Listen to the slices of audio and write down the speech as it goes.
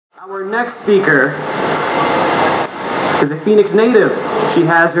Our next speaker is a Phoenix native. She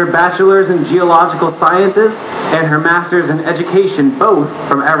has her bachelor's in geological sciences and her master's in education, both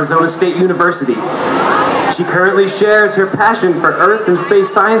from Arizona State University. She currently shares her passion for earth and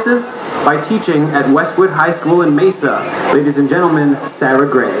space sciences by teaching at Westwood High School in Mesa. Ladies and gentlemen, Sarah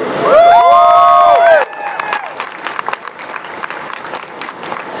Gray.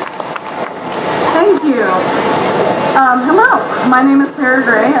 Thank you. Hello, my name is Sarah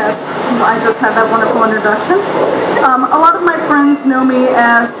Gray, as I just had that wonderful introduction. A lot of my friends know me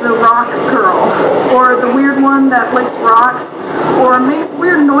as the rock girl, or the weird one that licks rocks, or makes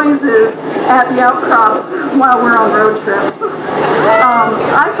weird noises at the outcrops while we're on road trips.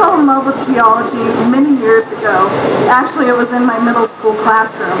 I fell in love with geology many years ago. Actually, it was in my middle school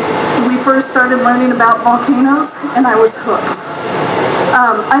classroom. We first started learning about volcanoes, and I was hooked.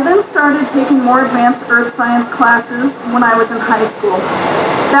 I then started taking more advanced earth science classes when I was in high school.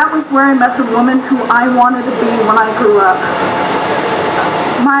 That was where I met the woman who I wanted to be when I grew up.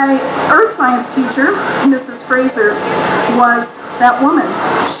 My earth science teacher, Mrs. Fraser, was that woman.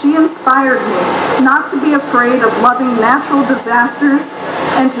 She inspired me not to be afraid of loving natural disasters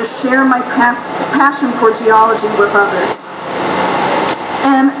and to share my passion for geology with others.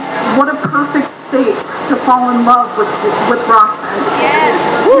 And what a perfect state to fall in love with rocks in.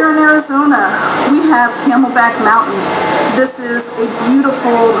 Yes. Here in Arizona, we have Camelback Mountain. This is a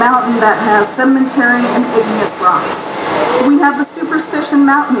beautiful mountain that has sedimentary and igneous rocks. We have the Superstition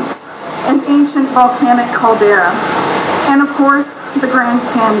Mountains, an ancient volcanic caldera. And of course, the Grand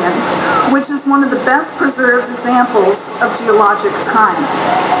Canyon, which is one of the best preserved examples of geologic time.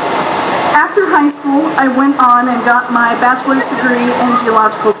 After high school, I went on and got my bachelor's degree in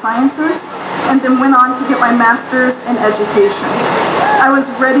geological sciences, and then went on to get my master's in education. I was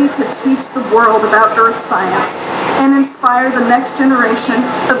ready to teach the world about earth science and inspire the next generation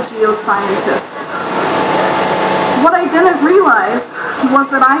of geoscientists. What I didn't realize was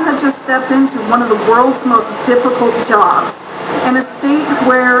that I had just stepped into one of the world's most difficult jobs, in a state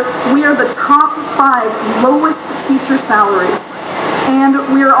where we are the top 5 lowest teacher salaries. And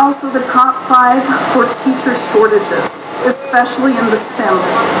we are also the top 5 for teacher shortages, especially in the STEM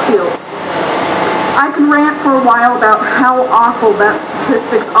fields. I could rant for a while about how awful that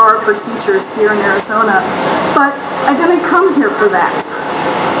statistics are for teachers here in Arizona, but I didn't come here for that.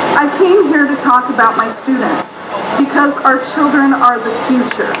 I came here to talk about my students, because our children are the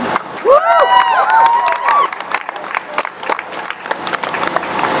future.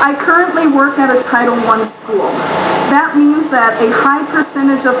 I currently work at a Title I school. That means that a high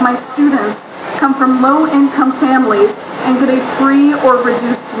percentage of my students come from low-income families and get a free or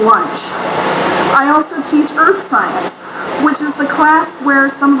reduced lunch. I also teach earth science, which is the class where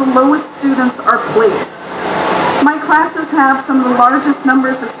some of the lowest students are placed. My classes have some of the largest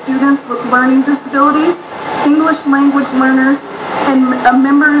numbers of students with learning disabilities, English language learners, and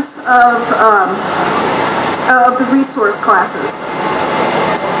members of the resource classes.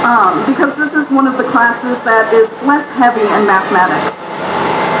 Because this is one of the classes that is less heavy in mathematics.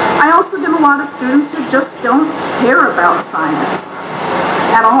 I also get a lot of students who just don't care about science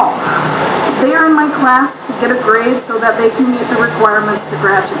at all. They are in my class to get a grade so that they can meet the requirements to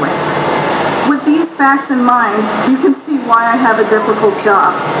graduate. With these facts in mind, you can see why I have a difficult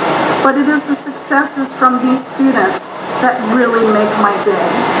job. But it is the successes from these students that really make my day.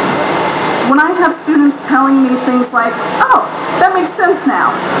 When I have students telling me things like, oh, that makes sense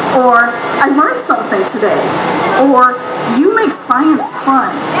now, or I learned something today, or you make science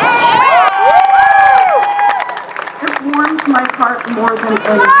fun, it warms my heart more than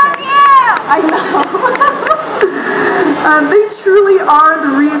anything. I know. They truly are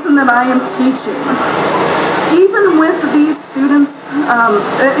the reason that I am teaching. Even with these students,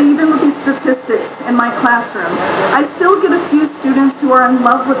 even with these statistics in my classroom, I still get a few students who are in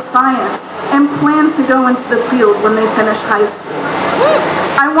love with science and plan to go into the field when they finish high school.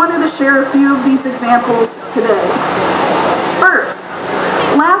 I wanted to share a few of these examples today. First,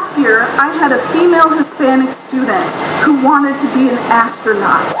 last year I had a female Hispanic student who wanted to be an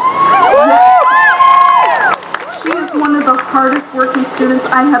astronaut. Yes. She is one of the hardest working students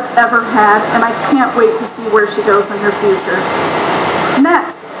I have ever had, and I can't wait to see where she goes in her future.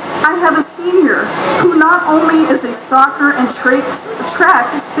 Next, I have a senior who not only is a soccer and track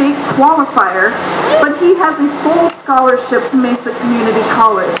state qualifier, but he has a full scholarship to Mesa Community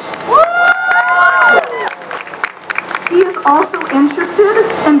College. Yes. He is also interested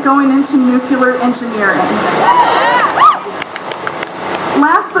in going into nuclear engineering. Yes.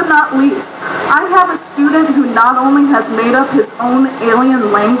 Last but not least, I have a student who not only has made up his own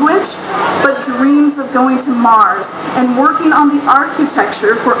alien language, but dreams of going to Mars and working on the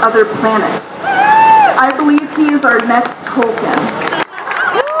architecture for other planets. I believe he is our next Tolkien.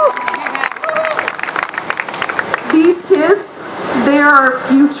 These kids, they are our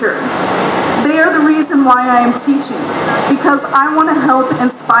future. They are the reason why I am teaching, because I want to help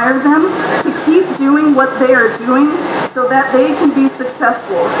inspire them to keep doing what they are doing so that they can be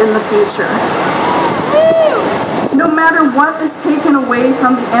successful in the future. No matter what is taken away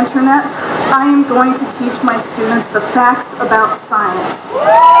from the internet, I am going to teach my students the facts about science.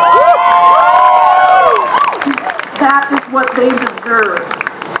 That is what they deserve.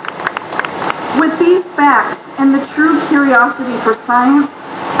 With these facts and the true curiosity for science,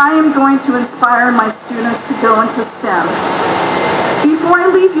 I am going to inspire my students to go into STEM. Before I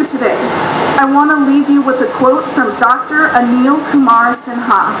leave you today, I want to leave you with a quote from Dr. Anil Kumar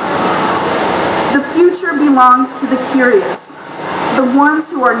Sinha. The future belongs to the curious, the ones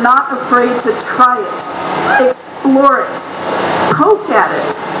who are not afraid to try it, explore it, poke at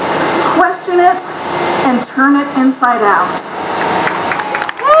it, question it, and turn it inside out.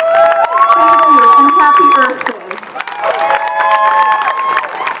 Thank you, and happy Earth Day.